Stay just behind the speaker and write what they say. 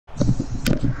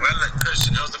Well,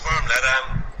 Christian, how's the farm, lad?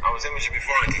 I was in with you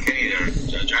before on Kilkenny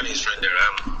there, Johnny's friend there.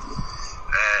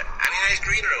 Any nice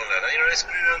green around, lad? Any nice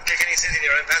green around Kilkenny City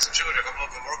there? I'm passing through there, coming up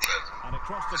from work, lad. And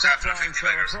across the Just after touchline, 50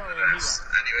 beggars.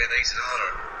 Anyway, nice and all,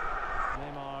 or?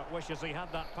 Neymar wishes he had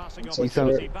that passing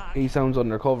opportunity back. He sounds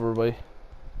undercover, boy.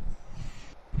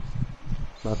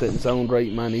 That didn't sound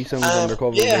right, man. He sounds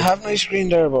undercover. Yeah, boy. have nice green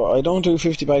there, but I don't do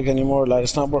 50 bag anymore, lad.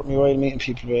 It's not worth me while meeting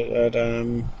people. But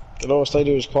the lowest I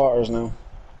do is quarters now.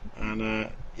 And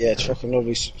yeah, it's fucking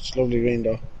lovely. It's lovely green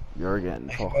though. You're getting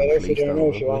I fucking can buy it for fleeced there out now of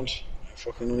if it, you boy. want. I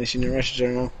fucking only seen your message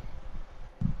there now.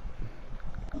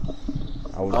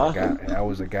 I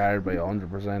was a guard by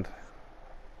 100%.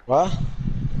 What?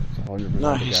 100%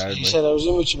 No, a he guard. Boy. said I was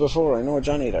in with you before. I know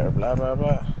Johnny there. Blah blah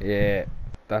blah. Yeah,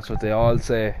 that's what they all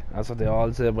say. That's what they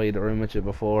all say by the room with you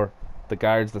before. The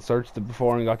guards that searched it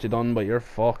before and got you done, but you're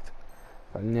fucked.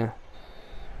 And yeah,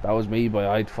 that was me, boy.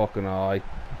 I'd fucking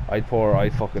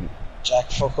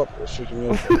Jack, fuck up. You're freaking me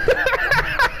out.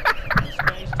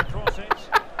 Space to cross it.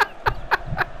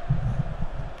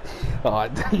 oh,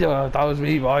 you know, that was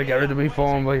me, boy. Get rid of me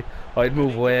phone, boy. I'd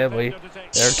move away, boy.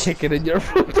 They're kicking in your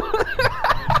front.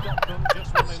 Stopped them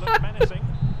just when they looked menacing.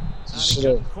 And he Shut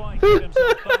couldn't up. quite get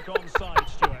himself back on